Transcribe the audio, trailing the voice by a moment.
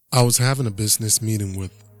I was having a business meeting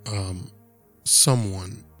with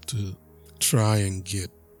someone to try and get,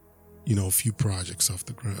 a few projects off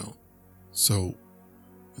the ground. So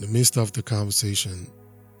in the midst of the conversation,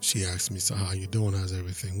 she asked me, so how you doing? How's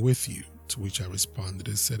everything with you? To which I responded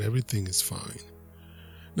and said, everything is fine.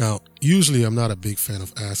 Now, usually I'm not a big fan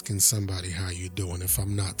of asking somebody how you doing if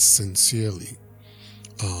I'm not sincerely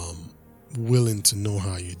willing to know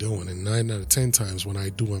how you're doing. And 9 out of 10 times when I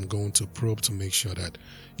do, I'm going to probe to make sure that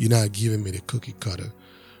you're not giving me the cookie cutter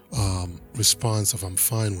response of I'm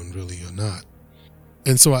fine when really you're not.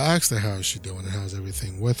 And so I asked her how is she doing and how's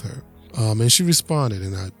everything with her. And she responded,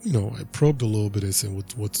 and I probed a little bit and said,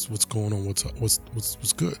 what's going on?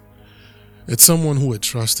 What's good? It's someone who had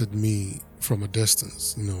trusted me from a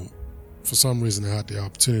distance. For some reason I had the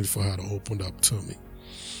opportunity for her to open up to me.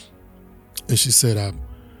 And she said,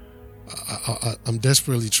 I'm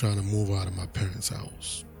desperately trying to move out of my parents'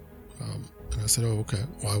 house. And I said, oh, okay.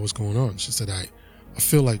 Why? What's going on? She said, I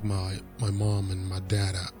feel like my mom and my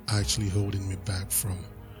dad are actually holding me back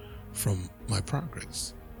from my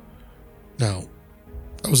progress. Now,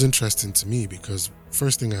 that was interesting to me because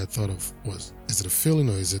first thing I thought of was, is it a feeling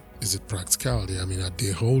or is it practicality? I mean, are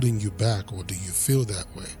they holding you back, or do you feel that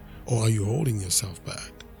way? Or are you holding yourself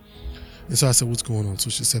back? And so I said, what's going on? So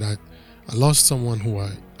she said, I lost someone who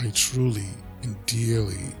I truly and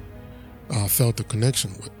dearly felt a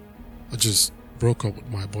connection with. I just broke up with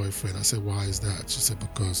my boyfriend. I said, why is that? She said,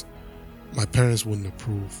 because my parents wouldn't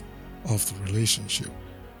approve of the relationship.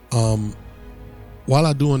 While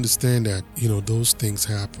I do understand that, those things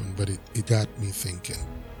happen, but it got me thinking,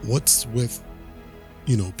 what's with,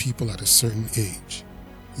 people at a certain age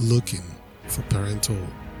looking for parental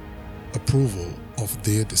approval of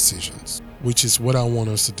their decisions, which is what I want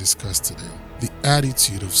us to discuss today. The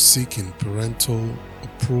attitude of seeking parental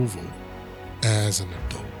approval as an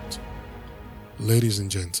adult. Ladies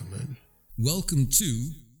and gentlemen, welcome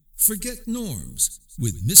to Forget Norms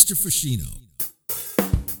with Mr. Fascino.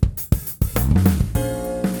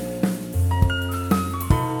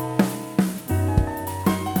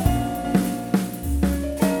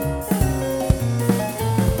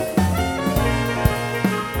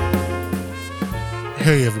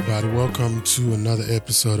 Hey everybody, welcome to another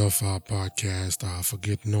episode of our podcast,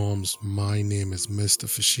 Forget Norms. My name is Mr.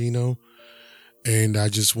 Fascino, and I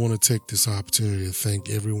just want to take this opportunity to thank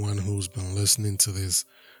everyone who's been listening to this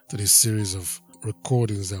series of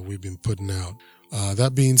recordings that we've been putting out.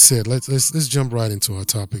 That being said, let's jump right into our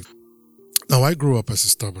topic. Now, I grew up as a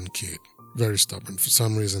stubborn kid, very stubborn. For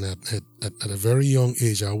some reason, at a very young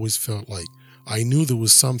age, I always felt like I knew there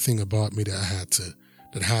was something about me that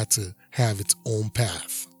had to have its own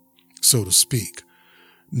path, so to speak.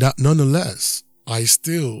 Nonetheless, I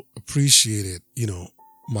still appreciated,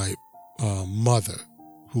 my mother,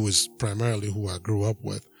 who is primarily who I grew up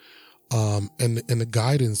with, and the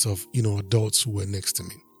guidance of, adults who were next to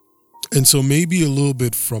me. And so maybe a little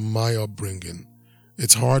bit from my upbringing,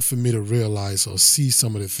 it's hard for me to realize or see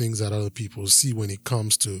some of the things that other people see when it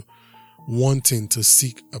comes to wanting to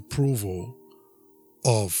seek approval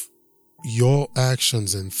of your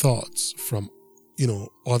actions and thoughts from,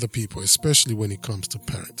 other people, especially when it comes to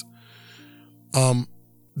parent.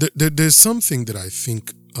 There's something that I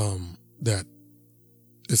think that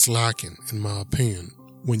is lacking, in my opinion,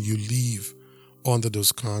 when you leave under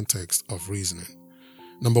those contexts of reasoning.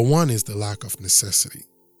 Number one is the lack of necessity.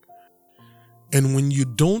 And when you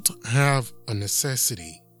don't have a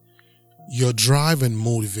necessity, your drive and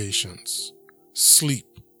motivations sleep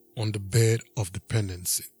on the bed of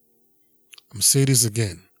dependency. I'm going to say this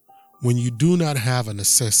again. When you do not have a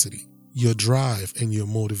necessity, your drive and your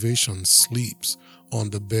motivation sleeps on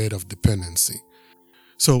the bed of dependency.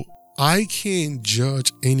 So I can't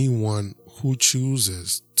judge anyone who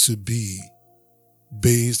chooses to be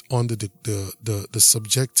based on the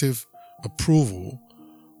subjective approval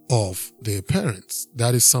of their parents.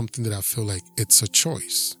 That is something that I feel like it's a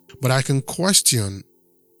choice. But I can question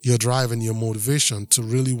your drive and your motivation to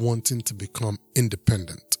really wanting to become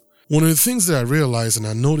independent. One of the things that I realized, and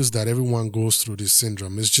I noticed that everyone goes through this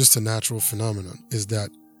syndrome, is just a natural phenomenon, is that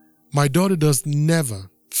my daughter does never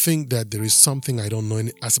think that there is something I don't know.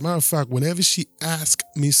 And as a matter of fact, whenever she asks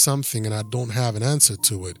me something and I don't have an answer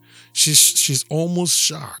to it, she's almost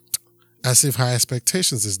shocked, as if her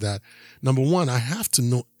expectations is that, number one, I have to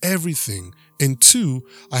know everything, and two,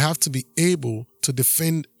 I have to be able to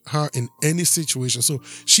defend her in any situation. So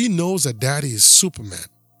she knows that daddy is Superman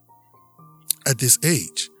at this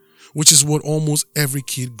age, which is what almost every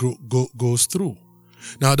kid goes through.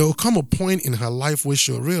 Now, there will come a point in her life where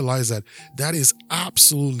she'll realize that is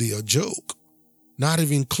absolutely a joke, not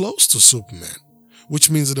even close to Superman. which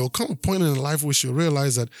means that there will come a point in her life where she'll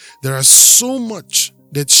realize that there is so much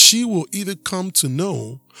that she will either come to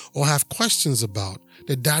know or have questions about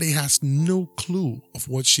that daddy has no clue of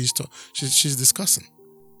what she's discussing.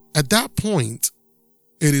 At that point,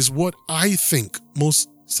 it is what I think most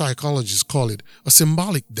psychologists call it a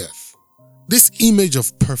symbolic death. This image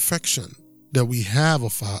of perfection that we have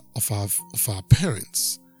of our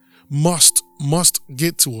parents must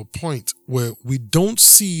get to a point where we don't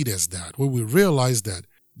see it as that, where we realize that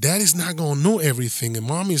daddy's not going to know everything and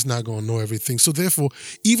mommy's not going to know everything. So therefore,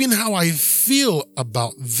 even how I feel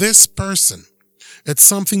about this person, it's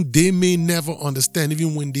something they may never understand,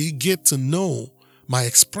 even when they get to know my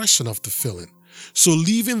expression of the feeling. So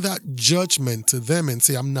leaving that judgment to them and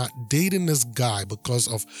say, I'm not dating this guy because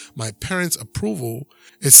of my parents' approval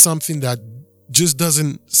is something that just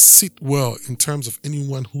doesn't sit well in terms of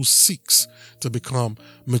anyone who seeks to become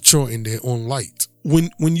mature in their own light. When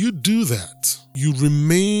you do that, you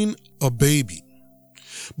remain a baby.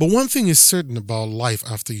 But one thing is certain about life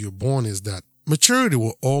after you're born is that maturity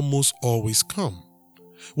will almost always come.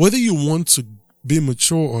 Whether you want to be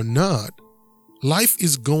mature or not, life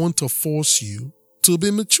is going to force you to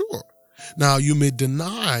be mature. Now, you may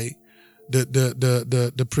deny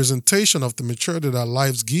the presentation of the maturity that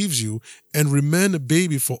life gives you and remain a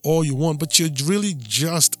baby for all you want, but you're really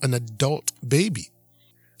just an adult baby.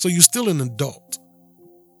 So you're still an adult.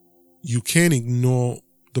 You can't ignore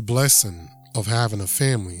the blessing of having a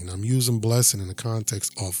family, and I'm using blessing in the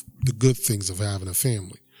context of the good things of having a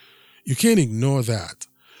family. You can't ignore that,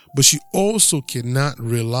 but you also cannot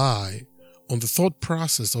rely on the thought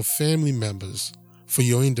process of family members for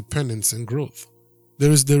your independence and growth.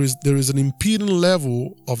 There is an impeding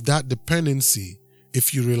level of that dependency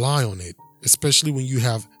if you rely on it, especially when you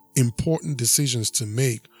have important decisions to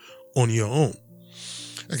make on your own.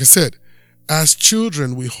 Like I said, as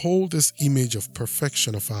children, we hold this image of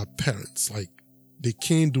perfection of our parents, like they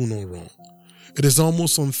can't do no wrong. It is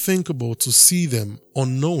almost unthinkable to see them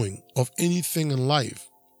unknowing of anything in life.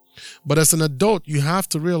 But as an adult, you have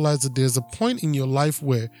to realize that there's a point in your life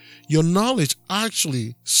where your knowledge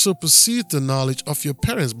actually supersedes the knowledge of your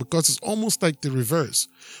parents, because it's almost like the reverse.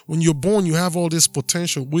 When you're born, you have all this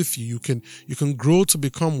potential with you. You can grow to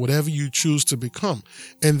become whatever you choose to become.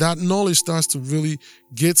 And that knowledge starts to really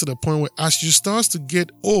get to the point where as you start to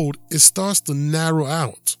get old, it starts to narrow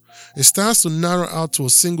out. It starts to narrow out to a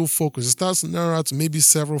single focus. It starts to narrow out to maybe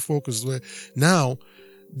several focuses where now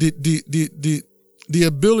the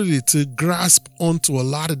ability to grasp onto a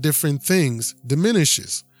lot of different things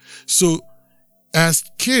diminishes. So as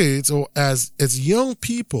kids or as young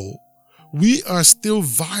people, we are still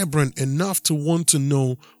vibrant enough to want to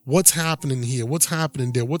know what's happening here, what's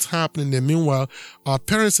happening there, what's happening there. Meanwhile, our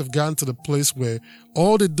parents have gotten to the place where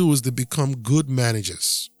all they do is they become good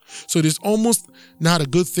managers. So it is almost not a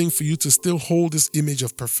good thing for you to still hold this image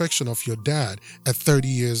of perfection of your dad at 30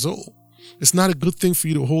 years old. It's not a good thing for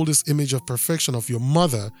you to hold this image of perfection of your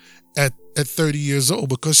mother at 30 years old,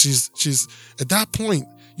 because she's at that point,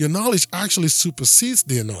 your knowledge actually supersedes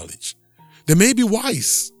their knowledge. They may be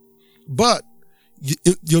wise, but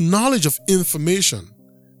your knowledge of information,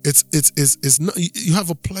 it's not, you have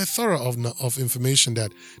a plethora of information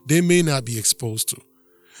that they may not be exposed to.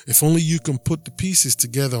 If only you can put the pieces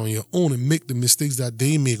together on your own and make the mistakes that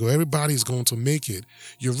they make, or everybody's going to make it,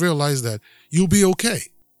 you realize that you'll be okay.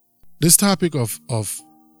 This topic of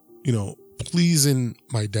pleasing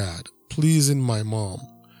my dad, pleasing my mom,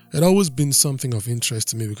 had always been something of interest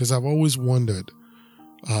to me, because I've always wondered,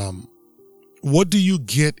 what do you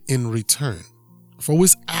get in return? I've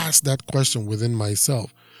always asked that question within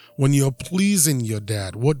myself. When you're pleasing your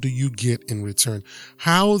dad, what do you get in return?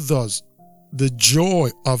 How does the joy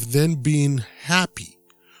of then being happy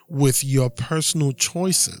with your personal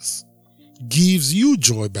choices gives you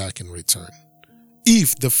joy back in return?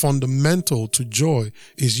 If the fundamental to joy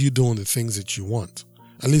is you doing the things that you want.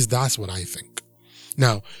 At least that's what I think.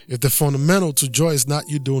 Now, if the fundamental to joy is not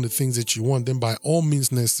you doing the things that you want, then by all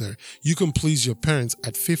means necessary, you can please your parents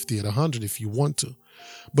at 50, at 100 if you want to.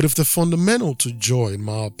 But if the fundamental to joy, in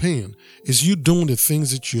my opinion, is you doing the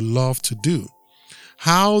things that you love to do,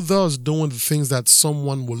 how does doing the things that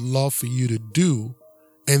someone would love for you to do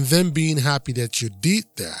and then being happy that you did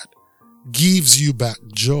that gives you back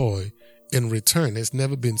joy in return? It's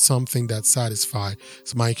never been something that satisfies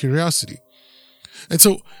my curiosity. And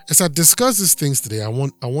so as I discuss these things today, I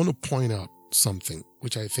want to point out something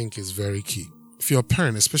which I think is very key. If you're a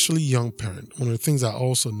parent, especially young parent, one of the things I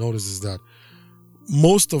also notice is that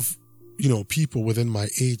most of people within my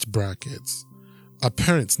age brackets are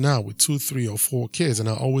parents now with 2, 3, or 4 kids. And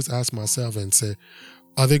I always ask myself and say,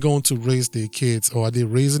 Are they going to raise their kids, or are they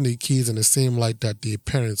raising their kids in the same light that their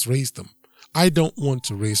parents raised them? I don't want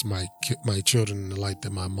to raise my children in the light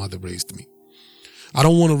that my mother raised me. I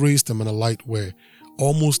don't want to raise them in a light where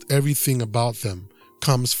almost everything about them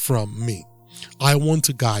comes from me. I want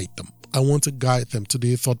to guide them. I want to guide them to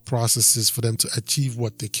their thought processes for them to achieve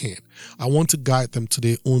what they can. I want to guide them to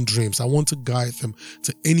their own dreams. I want to guide them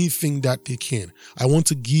to anything that they can. I want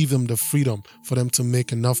to give them the freedom for them to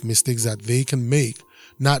make enough mistakes that they can make,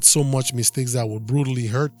 not so much mistakes that will brutally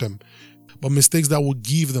hurt them, but mistakes that will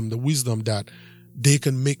give them the wisdom that they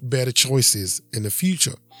can make better choices in the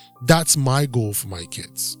future. That's my goal for my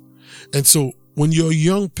kids. And so when you're a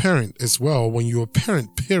young parent as well, when you're a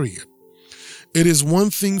parent, period, it is one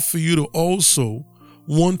thing for you to also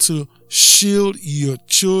want to shield your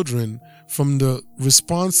children from the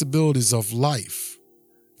responsibilities of life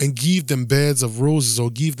and give them beds of roses or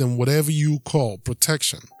give them whatever you call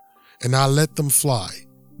protection and not let them fly.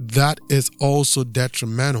 That is also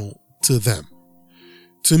detrimental to them.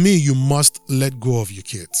 To me, you must let go of your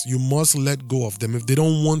kids. You must let go of them. If they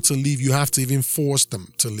don't want to leave, you have to even force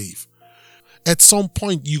them to leave. At some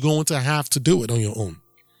point, you're going to have to do it on your own.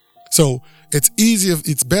 So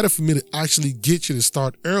it's better for me to actually get you to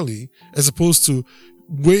start early as opposed to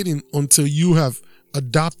waiting until you have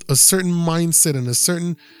adopted a certain mindset and a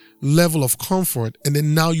certain level of comfort, and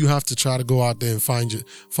then now you have to try to go out there and find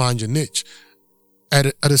your niche. At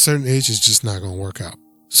a certain age, it's just not going to work out.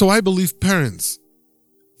 So I believe parents,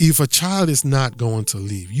 if a child is not going to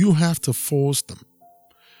leave, you have to force them.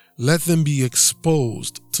 Let them be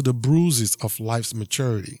exposed to the bruises of life's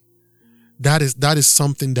maturity. That is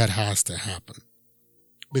something that has to happen.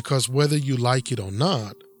 Because whether you like it or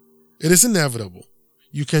not, it is inevitable.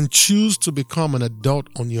 You can choose to become an adult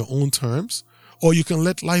on your own terms, or you can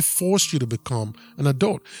let life force you to become an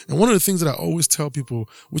adult. And one of the things that I always tell people,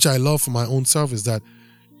 which I love for my own self, is that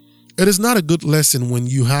it is not a good lesson when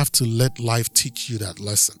you have to let life teach you that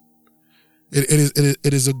lesson.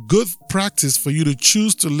 It is a good practice for you to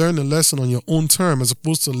choose to learn a lesson on your own term as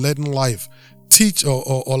opposed to letting life teach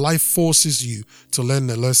or life forces you to learn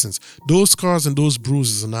the lessons. Those scars and those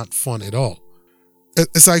bruises are not fun at all.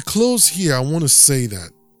 As I close here, I want to say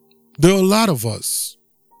that there are a lot of us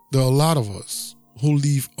who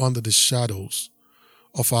live under the shadows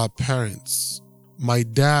of our parents. My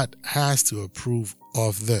dad has to approve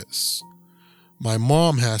of this. My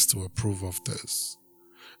mom has to approve of this.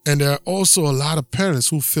 And there are also a lot of parents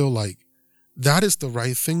who feel like that is the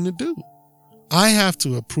right thing to do. I have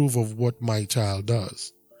to approve of what my child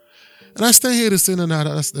does. And I stand here to say, no,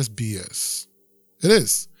 that's BS. It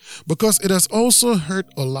is. Because it has also hurt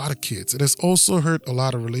a lot of kids. It has also hurt a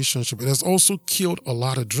lot of relationships. It has also killed a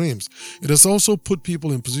lot of dreams. It has also put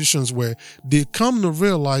people in positions where they come to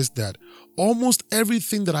realize that almost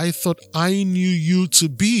everything that I thought I knew you to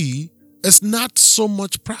be is not so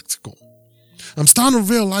much practical. I'm starting to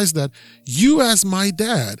realize that you as my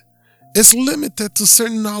dad is limited to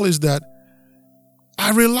certain knowledge that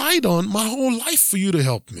I relied on my whole life for you to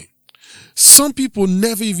help me. Some people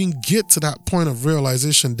never even get to that point of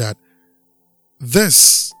realization that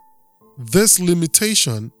this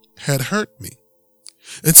limitation had hurt me.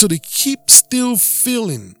 And so they keep still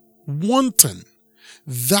feeling, wanting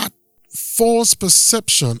that false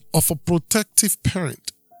perception of a protective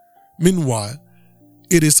parent. Meanwhile,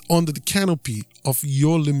 it is under the canopy of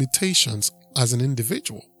your limitations as an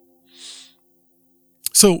individual.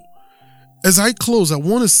 So, as I close, I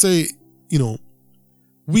want to say,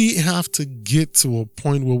 we have to get to a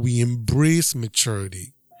point where we embrace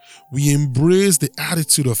maturity. We embrace the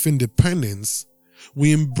attitude of independence.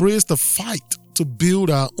 We embrace the fight to build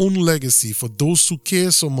our own legacy for those who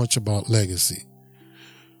care so much about legacy.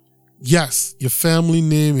 Yes, your family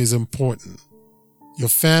name is important. Your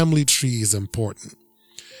family tree is important.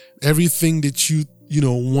 Everything that you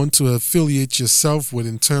want to affiliate yourself with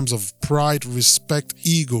in terms of pride, respect,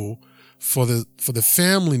 ego for the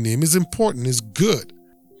family name is important, is good.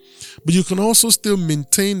 But you can also still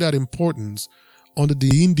maintain that importance under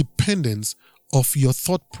the independence of your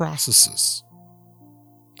thought processes.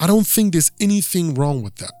 I don't think there's anything wrong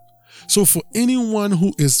with that. So for anyone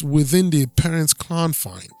who is within their parents'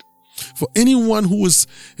 confine, for anyone who is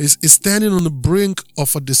standing on the brink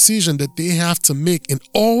of a decision that they have to make, and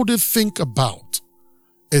all they think about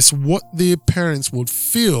is what their parents would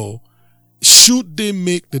feel should they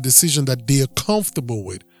make the decision that they are comfortable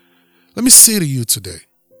with, let me say to you today,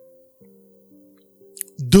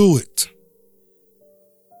 do it.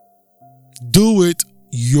 Do it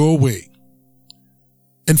your way.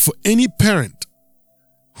 And for any parent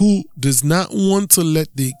who does not want to let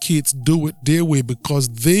their kids do it their way because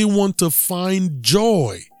they want to find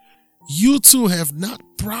joy, you too have not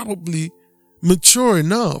probably mature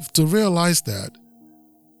enough to realize that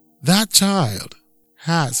that child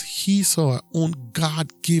has his or her own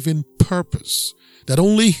God-given purpose, that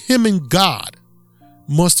only him and God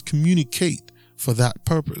must communicate for that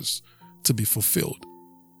purpose to be fulfilled.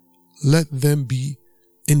 Let them be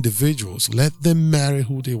individuals. Let them marry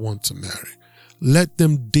who they want to marry. Let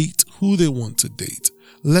them date who they want to date.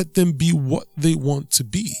 Let them be what they want to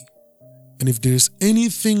be. And if there's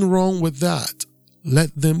anything wrong with that,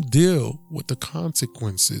 let them deal with the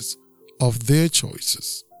consequences of their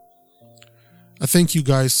choices. I thank you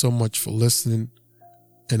guys so much for listening,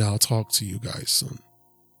 and I'll talk to you guys soon.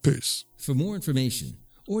 Peace. For more information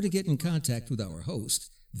or to get in contact with our host,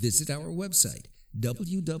 visit our website,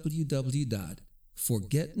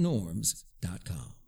 www.forgetnorms.com.